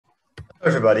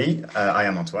Hello everybody, I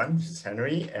am Antoine, this is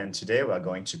Henry, and today we are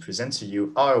going to present to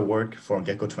you our work for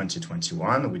GECCO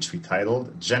 2021, which we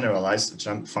titled Generalized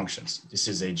Jump Functions. This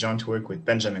is a joint work with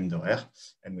Benjamin Doerr,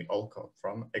 and we all come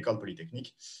from École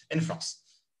Polytechnique in France.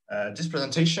 This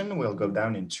presentation will go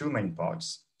down in two main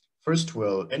parts. First,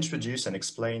 we'll introduce and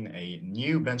explain a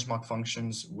new benchmark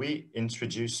functions we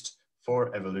introduced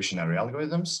for evolutionary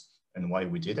algorithms and why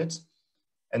we did it.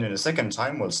 And in the second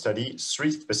time, we'll study three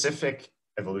specific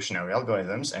evolutionary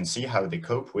algorithms and see how they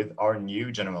cope with our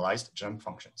new generalized jump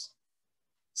functions.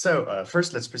 So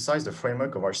first, let's precise the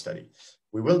framework of our study.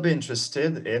 We will be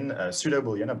interested in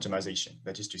pseudo-Boolean optimization.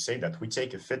 That is to say that we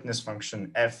take a fitness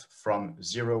function f from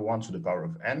 0, 1 to the power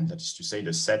of n, that is to say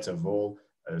the set of all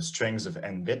strings of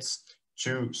n bits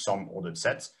to some ordered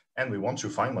set, and we want to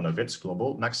find one of its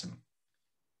global maximum.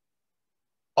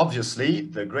 Obviously,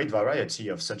 the great variety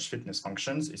of such fitness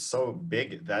functions is so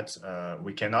big that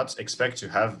we cannot expect to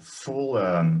have full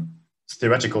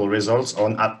theoretical results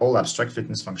on all abstract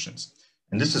fitness functions.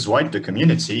 And this is why the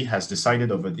community has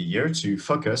decided over the year to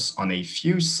focus on a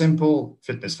few simple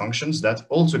fitness functions that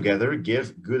altogether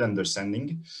give good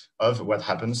understanding of what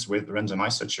happens with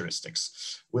randomized such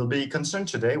heuristics. We'll be concerned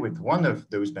today with one of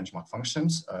those benchmark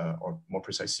functions, or more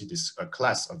precisely this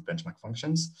class of benchmark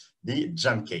functions, the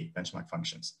GECCO benchmark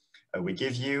functions. We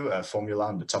give you a formula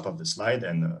on the top of the slide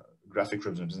and a graphic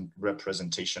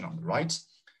representation on the right.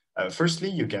 Firstly,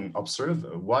 you can observe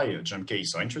why GECCO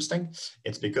is so interesting.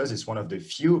 It's because it's one of the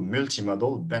few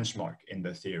multimodal benchmark in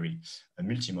the theory. A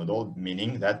multimodal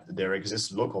meaning that there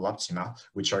exists local optima,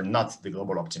 which are not the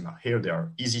global optima. Here they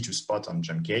are easy to spot on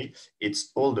GECCO.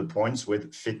 It's all the points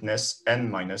with fitness n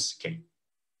minus k.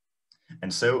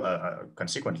 And so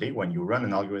consequently, when you run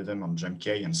an algorithm on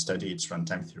GECCO and study its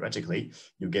runtime theoretically,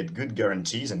 you get good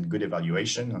guarantees and good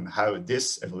evaluation on how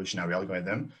this evolutionary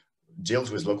algorithm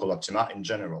deals with local optima in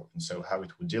general, and so how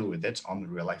it will deal with it on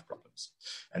real-life problems.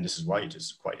 And this is why it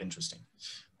is quite interesting.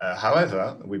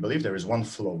 However, we believe there is one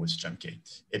flaw with GECCO.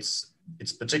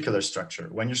 Its particular structure.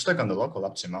 When you're stuck on the local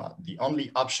optima, the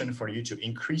only option for you to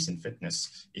increase in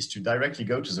fitness is to directly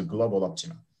go to the global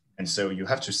optima. And so you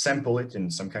have to sample it in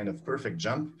some kind of perfect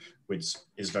jump, which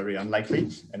is very unlikely.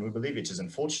 And we believe it is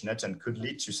unfortunate and could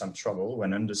lead to some trouble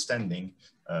when understanding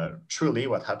truly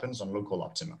what happens on local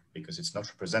optima, because it's not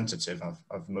representative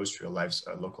of most real life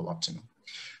local optima.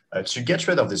 To get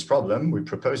rid of this problem, we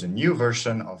propose a new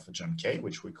version of GECCO,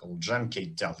 which we call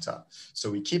GECCO delta. So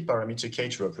we keep parameter k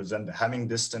to represent the Hamming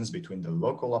distance between the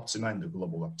local optima and the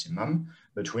global optimum,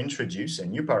 but we introduce a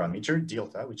new parameter,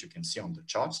 delta, which you can see on the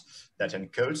chart, that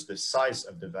encodes the size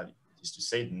of the value. That is to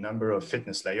say, the number of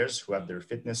fitness layers who have their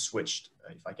fitness switched,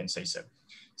 if I can say so.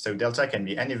 So delta can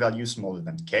be any value smaller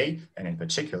than k, and in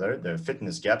particular, the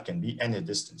fitness gap can be any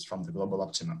distance from the global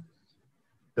optimum.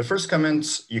 The first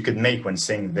comment you could make when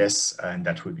saying this, and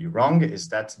that would be wrong, is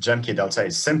that GECCO delta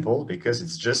is simple because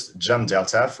it's just jump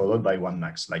delta followed by 1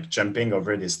 max, like jumping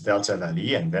over this delta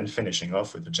valley and then finishing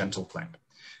off with a gentle climb.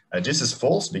 This is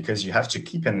false because you have to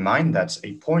keep in mind that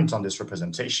a point on this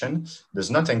representation does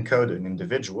not encode an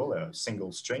individual, a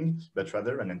single string, but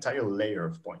rather an entire layer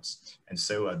of points. And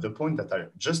so the points that are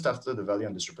just after the value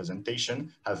on this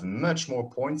representation have much more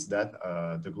points than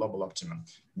the global optimum.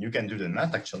 You can do the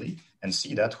math actually and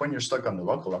see that when you're stuck on the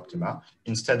local optima,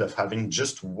 instead of having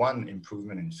just one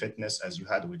improvement in fitness as you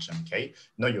had with GECCO,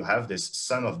 now you have this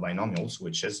sum of binomials,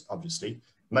 which is obviously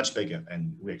much bigger.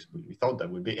 And we thought that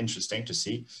would be interesting to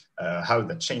see how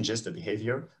that changes the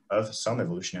behavior of some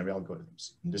evolutionary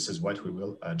algorithms. And this is what we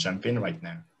will jump in right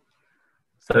now.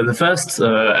 So the first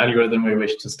algorithm we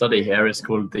wish to study here is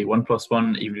called the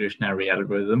 1+1 evolutionary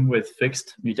algorithm with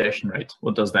fixed mutation rate.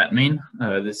 What does that mean?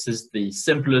 This is the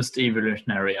simplest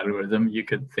evolutionary algorithm you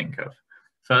could think of.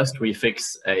 First, we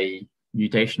fix a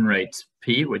mutation rate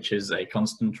p, which is a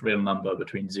constant real number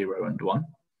between 0 and 1.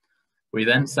 We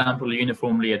then sample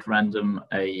uniformly at random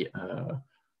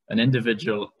an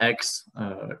individual x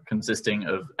consisting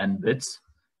of n bits.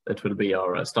 That will be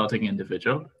our starting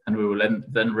individual. And we will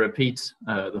then repeat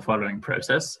the following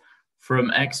process.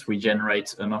 From x, we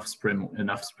generate an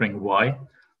offspring y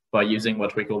by using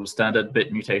what we call standard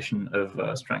bit mutation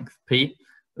of strength p.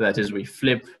 That is, we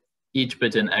flip each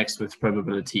bit in x with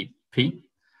probability p.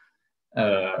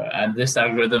 And this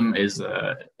algorithm is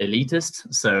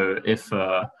elitist. So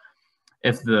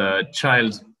if the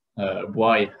child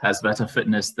y has better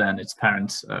fitness than its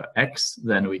parent x,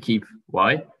 then we keep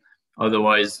y.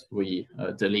 Otherwise, we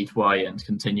delete y and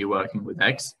continue working with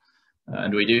x.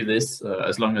 And we do this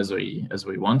as long as we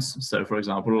want. So for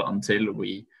example, until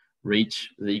we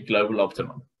reach the global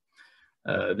optimum.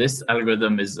 This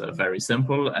algorithm is very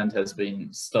simple and has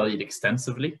been studied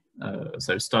extensively.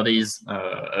 So studies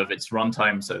of its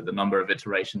runtime, so the number of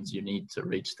iterations you need to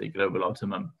reach the global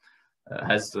optimum,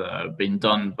 has been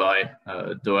done by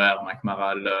Doerr,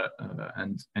 McMarral,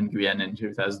 and Nguyen in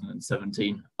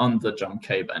 2017 on the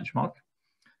JUMP-K benchmark.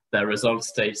 Their result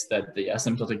states that the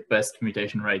asymptotic best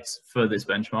mutation rates for this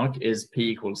benchmark is P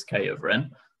equals K over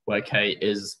N, where K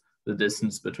is the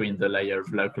distance between the layer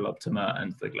of local optima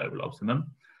and the global optimum.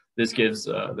 This gives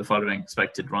the following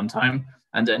expected runtime,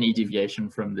 and any deviation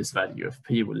from this value of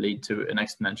P will lead to an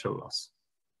exponential loss.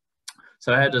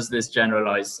 So how does this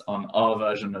generalize on our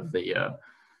version of the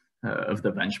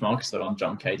benchmark, so on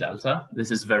JUMP-K delta?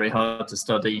 This is very hard to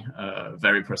study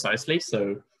very precisely,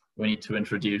 so we need to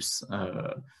introduce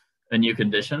a new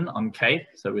condition on K.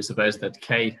 So we suppose that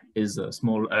K is a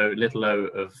small o, little o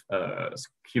of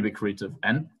cubic root of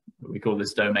n. We call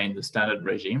this domain the standard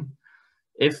regime.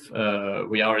 If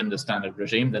we are in the standard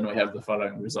regime, then we have the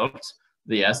following result.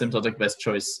 The asymptotic best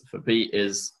choice for P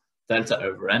is delta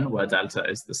over n, where delta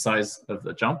is the size of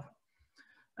the jump.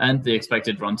 And the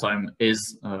expected runtime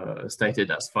is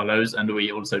stated as follows. And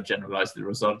we also generalize the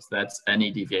result that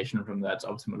any deviation from that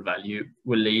optimal value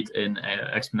will lead in an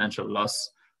exponential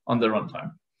loss on the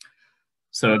runtime.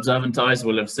 So observant eyes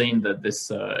will have seen that this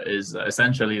is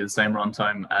essentially the same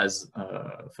runtime as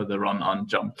for the run on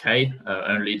JUMP-K,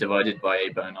 only divided by a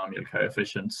binomial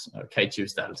coefficient, K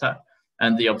choose delta.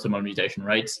 And the optimal mutation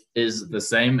rate is the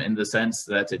same in the sense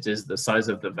that it is the size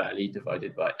of the valley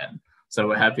divided by n. So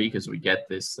we're happy because we get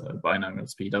this binomial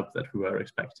speed up that we were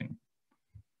expecting.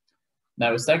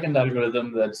 Now, a second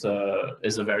algorithm that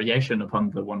is a variation upon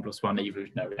the 1+1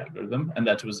 evolutionary algorithm, and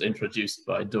that was introduced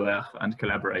by Doerr and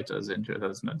collaborators in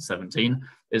 2017,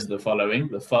 is the following,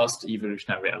 the fast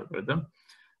evolutionary algorithm.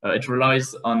 It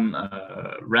relies on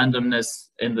randomness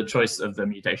in the choice of the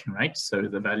mutation rate. So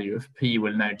the value of P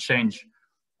will now change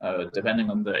depending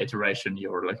on the iteration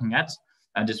you're looking at,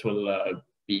 and it will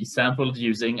be sampled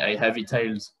using a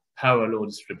heavy-tailed power law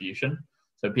distribution.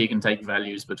 So P can take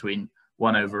values between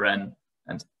 1 over n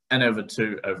and n over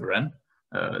 2 over n.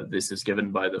 This is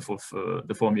given by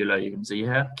the formula you can see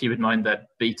here. Keep in mind that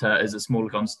beta is a small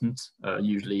constant,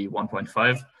 usually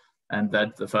 1.5, and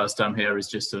that the first term here is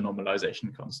just a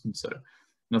normalization constant, so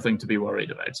nothing to be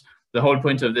worried about. The whole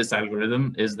point of this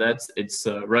algorithm is that it's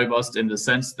robust in the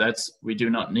sense that we do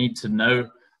not need to know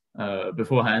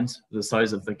beforehand the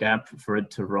size of the gap for it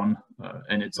to run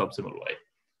in its optimal way.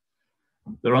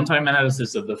 The runtime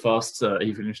analysis of the fast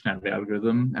evolutionary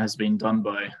algorithm has been done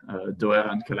by Doerr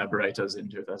and collaborators in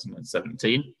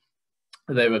 2017.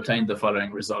 They've obtained the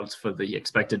following results for the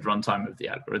expected runtime of the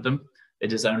algorithm.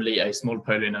 It is only a small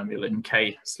polynomial in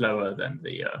K slower than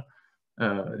the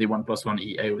 1+1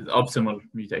 EA with optimal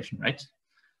mutation rate.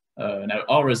 Now,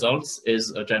 our results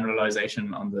is a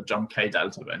generalization on the JUMP-K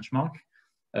delta benchmark.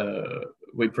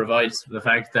 We provide the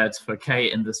fact that for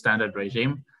K in the standard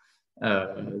regime,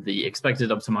 the expected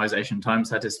optimization time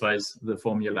satisfies the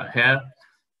formula here,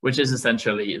 which is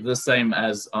essentially the same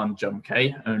as on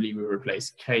JUMP-K, only we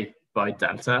replace K by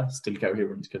delta, still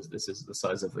coherent because this is the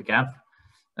size of the gap.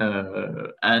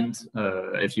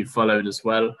 If you followed as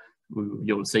well,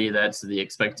 you'll see that the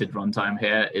expected runtime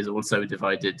here is also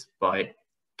divided by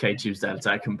K choose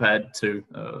delta compared to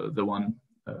the one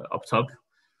up top.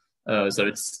 So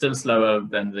it's still slower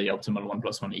than the optimal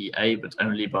 1+1 EA, but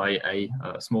only by a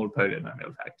small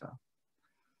polynomial factor.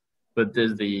 But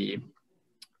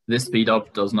this speed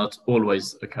up does not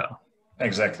always occur.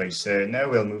 Exactly. So now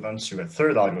we'll move on to a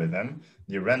third algorithm,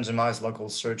 the randomized local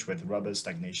search with robust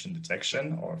stagnation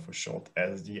detection, or for short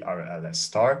SDRLS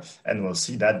star. And we'll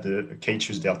see that the K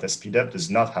choose delta speedup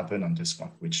does not happen on this one,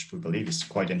 which we believe is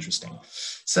quite interesting.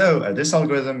 So this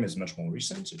algorithm is much more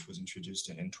recent. It was introduced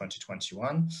in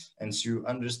 2021. And to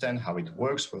understand how it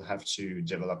works, we'll have to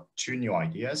develop two new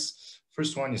ideas.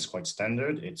 First one is quite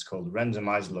standard. It's called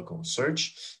randomized local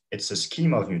search. It's a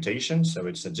scheme of mutation, so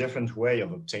it's a different way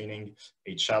of obtaining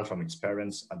a child from its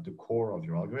parents at the core of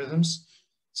your algorithms.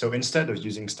 So instead of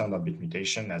using standard bit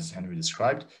mutation, as Henry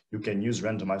described, you can use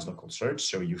randomized local search.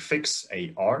 So you fix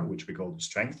a R, which we call the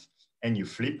strength, and you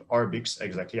flip R bits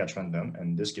exactly at random,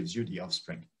 and this gives you the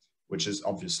offspring, which is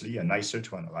obviously nicer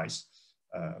to analyze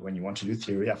when you want to do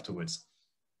theory afterwards.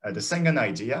 The second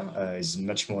idea is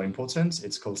much more important.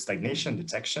 It's called stagnation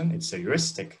detection. It's a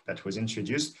heuristic that was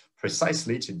introduced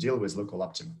precisely to deal with local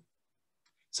optima.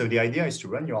 So the idea is to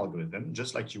run your algorithm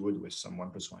just like you would with some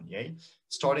 1+1 EA,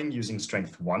 starting using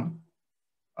strength 1,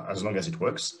 as long as it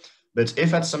works, But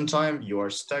if at some time you are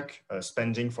stuck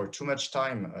spending for too much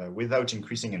time without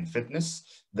increasing in fitness,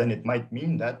 then it might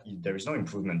mean that there is no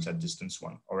improvement at distance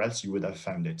 1, or else you would have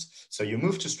found it. So you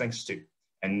move to strength 2.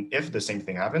 And if the same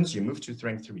thing happens, you move to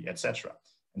strength 3, etc.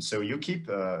 And so you keep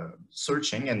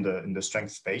searching in the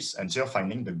strength space until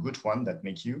finding the good one that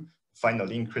make you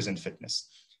finally increase in fitness.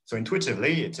 So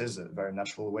intuitively, it is a very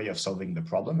natural way of solving the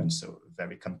problem, and so a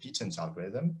very competent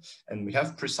algorithm. And we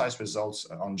have precise results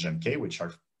on GEMK, which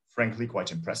are frankly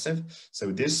quite impressive.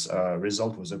 So this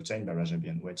result was obtained by Rajabi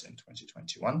and Witt in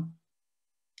 2021.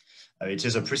 It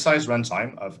is a precise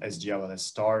runtime of SDRLS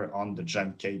star on the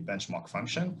GEMK benchmark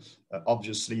function.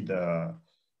 Obviously,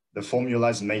 the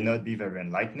formulas may not be very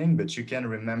enlightening, but you can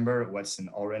remember what's in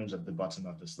orange at the bottom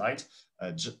of the slide.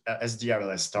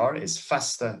 SDRLS star is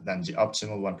faster than the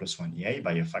optimal 1+1 EA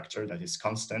by a factor that is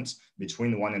constant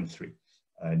between 1 and 3.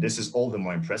 This is all the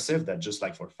more impressive that just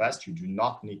like for fast, you do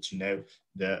not need to know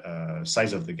the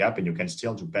size of the gap, and you can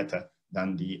still do better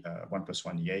than the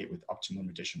 1+1 EA with optimal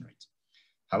mutation rate.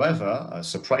 However,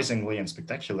 surprisingly and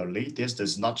spectacularly, this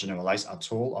does not generalize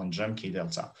at all on GEMK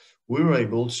delta. We were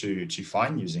able to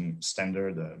find, using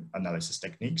standard analysis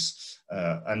techniques,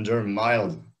 under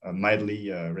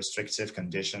mildly restrictive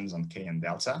conditions on K and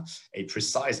delta, a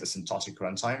precise asymptotic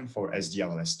runtime for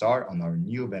SDRLS star on our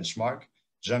new benchmark,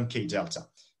 GEMK delta.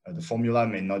 The formula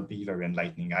may not be very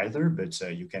enlightening either, but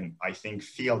you can, I think,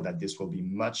 feel that this will be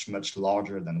much, much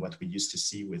larger than what we used to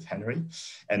see with Henry.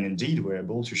 And indeed, we're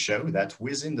able to show that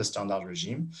within the standard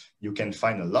regime, you can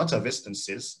find a lot of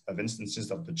instances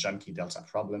of the GEMK delta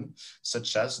problem,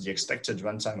 such as the expected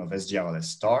runtime of SDRLS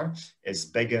star is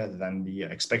bigger than the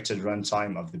expected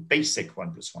runtime of the basic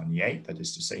 1+1 EA, that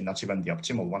is to say, not even the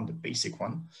optimal one, the basic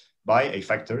one, by a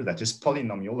factor that is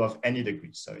polynomial of any degree.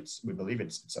 So we believe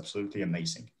it's absolutely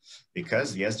amazing,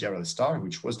 because the SDRLS star,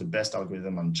 which was the best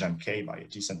algorithm on GEMK by a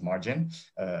decent margin,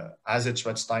 has its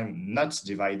runtime not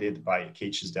divided by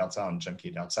KH's delta on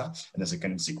GEMK delta, and as a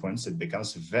consequence, it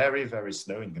becomes very, very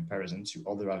slow in comparison to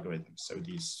other algorithms. So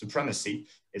the supremacy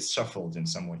is shuffled in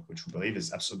some way, which we believe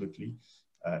is absolutely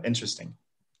interesting.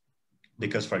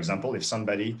 Because, for example, if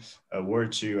somebody were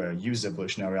to use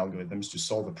evolutionary algorithms to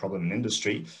solve a problem in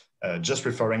industry, just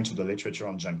referring to the literature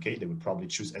on GEMK, they would probably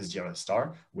choose SDRLS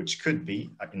star, which could be,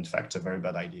 in fact, a very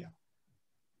bad idea.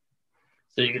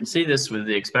 So you can see this with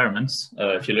the experiments.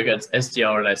 If you look at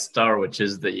SDRLS star, which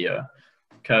is the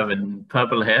curve in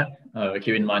purple here,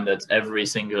 keep in mind that every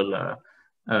single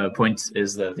point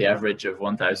is the average of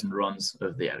 1,000 runs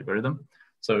of the algorithm.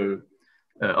 So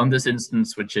on this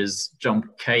instance, which is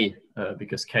jump k,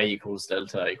 because k equals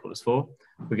delta equals 4,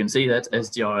 we can see that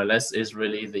SDRLS is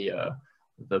really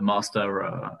the master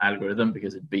algorithm,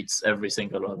 because it beats every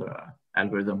single other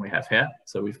algorithm we have here.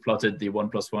 So we've plotted the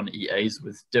 1+1 EAs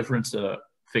with different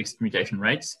fixed mutation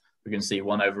rates. We can see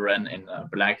 1 over n in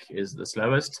black is the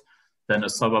slowest, then a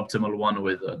suboptimal one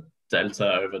with a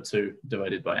delta over 2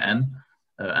 divided by n,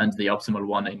 and the optimal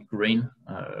one in green,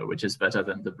 which is better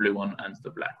than the blue one and the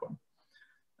black one.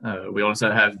 We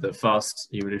also have the fast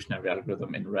evolutionary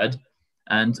algorithm in red,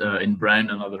 and in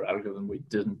brown, another algorithm we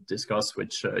didn't discuss,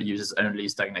 which uses only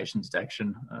stagnation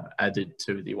detection added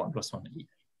to the 1+1 E.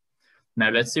 Now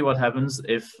let's see what happens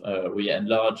if we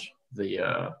enlarge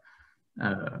the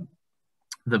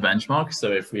benchmark.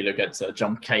 So if we look at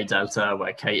jump k delta,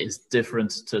 where k is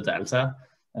different to delta,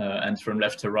 and from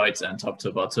left to right and top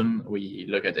to bottom, we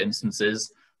look at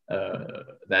instances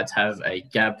that have a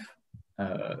gap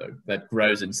that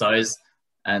grows in size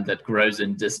and that grows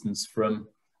in distance from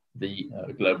the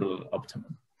global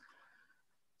optimum.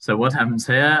 So what happens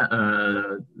here?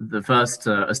 The first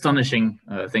astonishing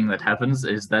thing that happens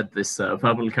is that this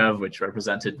purple curve, which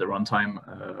represented the runtime,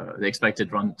 the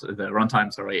expected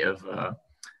runtime, sorry, of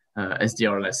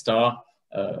SDRLS star,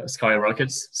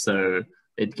 skyrockets. So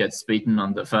it gets beaten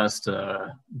on the first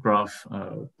graph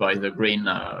by the green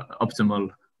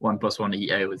optimal 1+1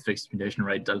 EA with fixed mutation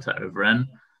rate delta over n.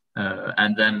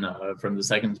 And then from the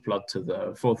second plot to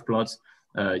the fourth plot,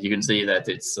 you can see that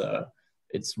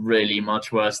it's really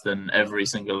much worse than every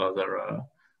single other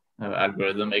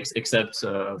algorithm, except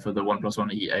for the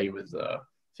 1+1 EA with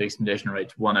fixed mutation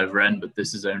rate 1 over n, but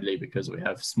this is only because we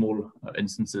have small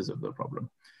instances of the problem.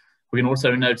 We can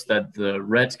also note that the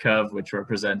red curve, which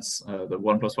represents the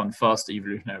 1+1 fast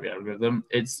evolutionary algorithm,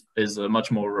 is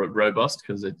much more robust,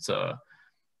 because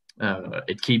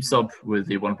it keeps up with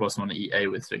the 1+1 EA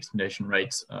with fixed mutation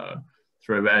rates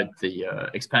throughout the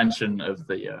expansion of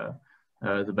the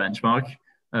benchmark,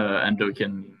 and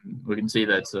we can see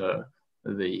that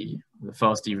the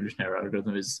fast evolutionary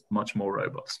algorithm is much more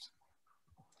robust.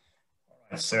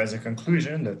 So as a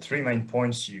conclusion, the three main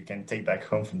points you can take back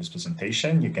home from this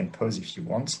presentation, you can pause if you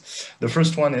want. The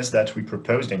first one is that we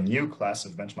proposed a new class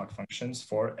of benchmark functions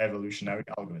for evolutionary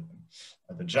algorithm.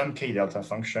 The jump k delta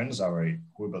functions are a,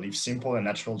 we believe, simple and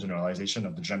natural generalization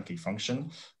of the jump k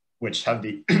function, which have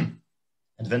the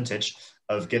advantage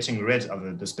of getting rid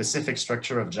of the specific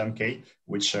structure of jump k,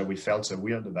 which we felt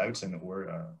weird about and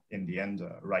were in the end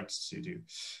right to do.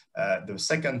 The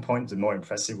second point, the more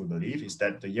impressive we believe, is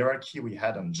that the hierarchy we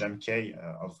had on jump k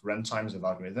of runtimes of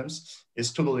algorithms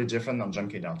is totally different on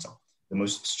jump k delta. The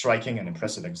most striking and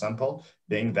impressive example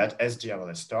being that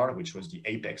SGRLS star, which was the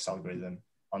apex algorithm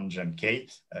on jump k,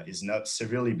 is not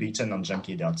severely beaten on jump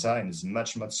k delta and is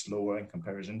much, much slower in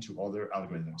comparison to other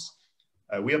algorithms.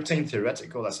 We obtained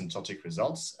theoretical asymptotic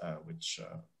results, which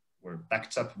were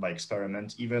backed up by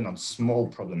experiment even on small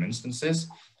problem instances.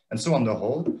 And so on the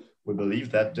whole, we believe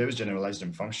that those generalized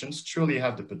functions truly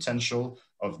have the potential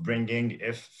of bringing,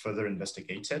 if further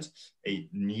investigated, a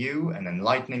new and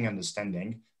enlightening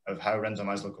understanding of how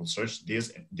randomized local search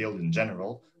deals in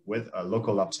general with a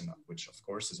local optima, which of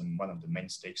course is one of the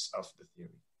mainstays of the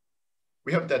theory.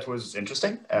 We hope that was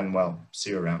interesting and well,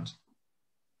 see you around.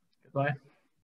 Goodbye.